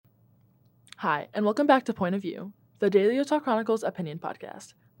Hi, and welcome back to Point of View, the Daily Utah Chronicle's opinion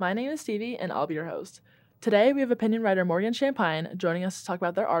podcast. My name is Stevie, and I'll be your host. Today, we have opinion writer Morgan Champine joining us to talk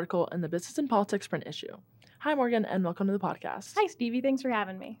about their article in the Business and Politics print issue. Hi, Morgan, and welcome to the podcast. Hi, Stevie. Thanks for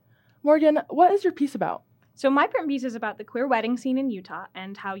having me. Morgan, what is your piece about? So my print piece is about the queer wedding scene in Utah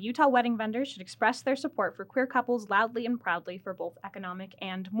and how Utah wedding vendors should express their support for queer couples loudly and proudly for both economic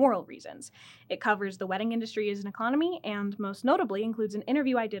and moral reasons. It covers the wedding industry as an economy and most notably includes an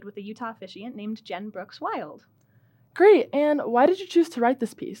interview I did with a Utah officiant named Jen Brooks Wild. Great, and why did you choose to write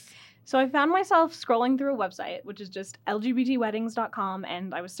this piece? So I found myself scrolling through a website, which is just lgbtweddings.com,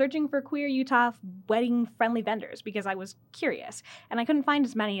 and I was searching for queer Utah wedding-friendly vendors because I was curious, and I couldn't find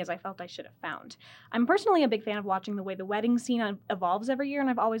as many as I felt I should have found. I'm personally a big fan of watching the way the wedding scene evolves every year, and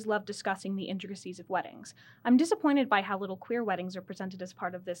I've always loved discussing the intricacies of weddings. I'm disappointed by how little queer weddings are presented as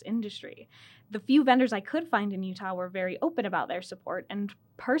part of this industry. The few vendors I could find in Utah were very open about their support, and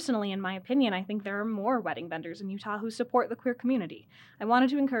personally, in my opinion, I think there are more wedding vendors in Utah who support the queer community. I wanted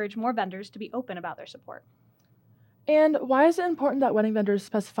to encourage more vendors to be open about their support. And why is it important that wedding vendors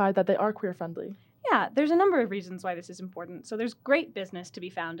specify that they are queer-friendly? Yeah, there's a number of reasons why this is important. So there's great business to be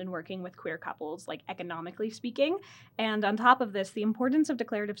found in working with queer couples, like economically speaking. And on top of this, the importance of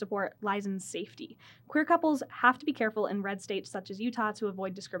declarative support lies in safety. Queer couples have to be careful in red states such as Utah to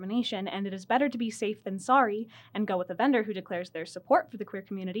avoid discrimination, and it is better to be safe than sorry and go with a vendor who declares their support for the queer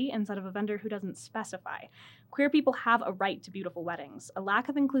community instead of a vendor who doesn't specify. Queer people have a right to beautiful weddings. A lack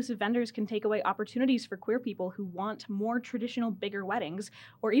of inclusive vendors can take away opportunities for queer people who want more traditional, bigger weddings,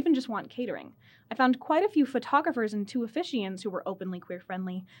 or even just want catering. I found quite a few photographers and 2 officiants who were openly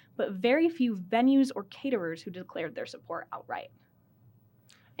queer-friendly, but very few venues or caterers who declared their support outright.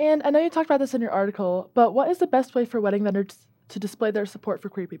 And I know you talked about this in your article, but what is the best way for wedding vendors to display their support for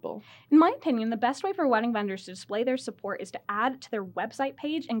queer people? In my opinion, the best way for wedding vendors to display their support is to add to their website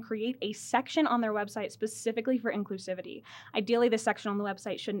page and create a section on their website specifically for inclusivity. Ideally, this section on the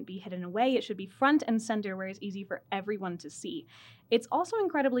website shouldn't be hidden away. It should be front and center where it's easy for everyone to see. It's also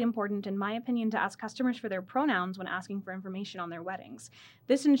incredibly important, in my opinion, to ask customers for their pronouns when asking for information on their weddings.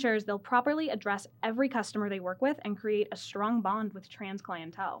 This ensures they'll properly address every customer they work with and create a strong bond with trans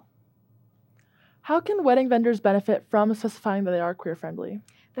clientele. How can wedding vendors benefit from specifying that they are queer-friendly?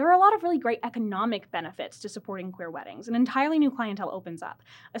 There are a lot of really great economic benefits to supporting queer weddings. An entirely new clientele opens up.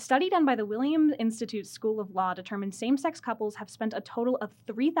 A study done by the Williams Institute School of Law determined same-sex couples have spent a total of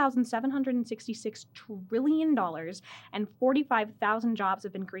 $3,766 trillion and 45,000 jobs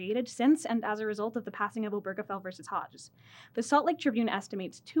have been created since and as a result of the passing of Obergefell versus Hodges. The Salt Lake Tribune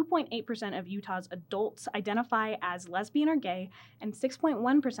estimates 2.8% of Utah's adults identify as lesbian or gay and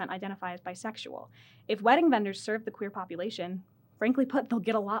 6.1% identify as bisexual. If wedding vendors serve the queer population, frankly put, they'll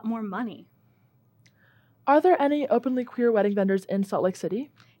get a lot more money. Are there any openly queer wedding vendors in Salt Lake City?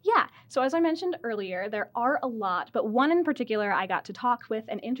 Yeah, so as I mentioned earlier, there are a lot, but one in particular I got to talk with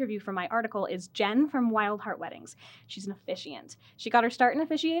and interview for my article is Jen from Wild Heart Weddings. She's an officiant. She got her start in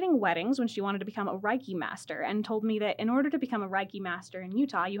officiating weddings when she wanted to become a Reiki master and told me that in order to become a Reiki master in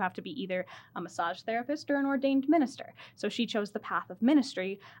Utah, you have to be either a massage therapist or an ordained minister. So she chose the path of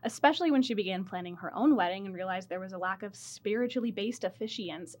ministry, especially when she began planning her own wedding and realized there was a lack of spiritually based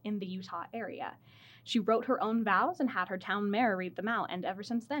officiants in the Utah area. She wrote her own vows and had her town mayor read them out, and ever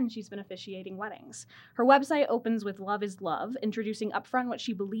since then, she's been officiating weddings. Her website opens with Love is Love, introducing upfront what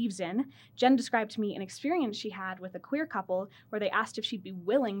she believes in. Jen described to me an experience she had with a queer couple where they asked if she'd be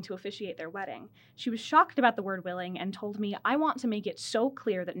willing to officiate their wedding. She was shocked about the word willing and told me, "I want to make it so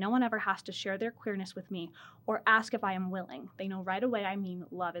clear that no one ever has to share their queerness with me or ask if I am willing. They know right away I mean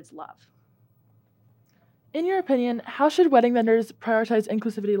love is love." In your opinion, how should wedding vendors prioritize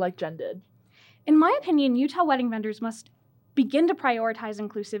inclusivity like Jen did? In my opinion, Utah wedding vendors must begin to prioritize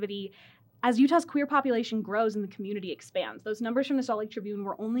inclusivity as Utah's queer population grows and the community expands. Those numbers from the Salt Lake Tribune,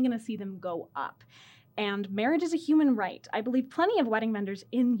 we're only going to see them go up. And marriage is a human right. I believe plenty of wedding vendors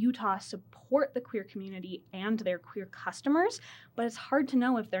in Utah support the queer community and their queer customers, but it's hard to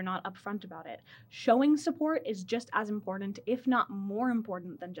know if they're not upfront about it. Showing support is just as important, if not more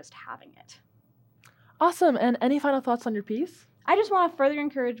important, than just having it. Awesome, and any final thoughts on your piece? I just want to further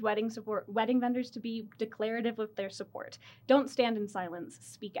encourage wedding vendors to be declarative with their support. Don't stand in silence,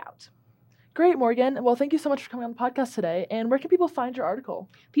 speak out. Great, Morgan. Well, thank you so much for coming on the podcast today. And where can people find your article?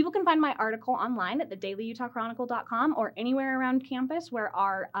 People can find my article online at thedailyutahchronicle.com or anywhere around campus where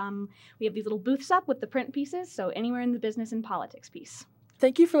we have these little booths up with the print pieces, so anywhere in the business and politics piece.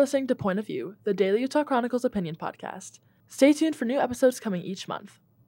 Thank you for listening to Point of View, the Daily Utah Chronicle's opinion podcast. Stay tuned for new episodes coming each month.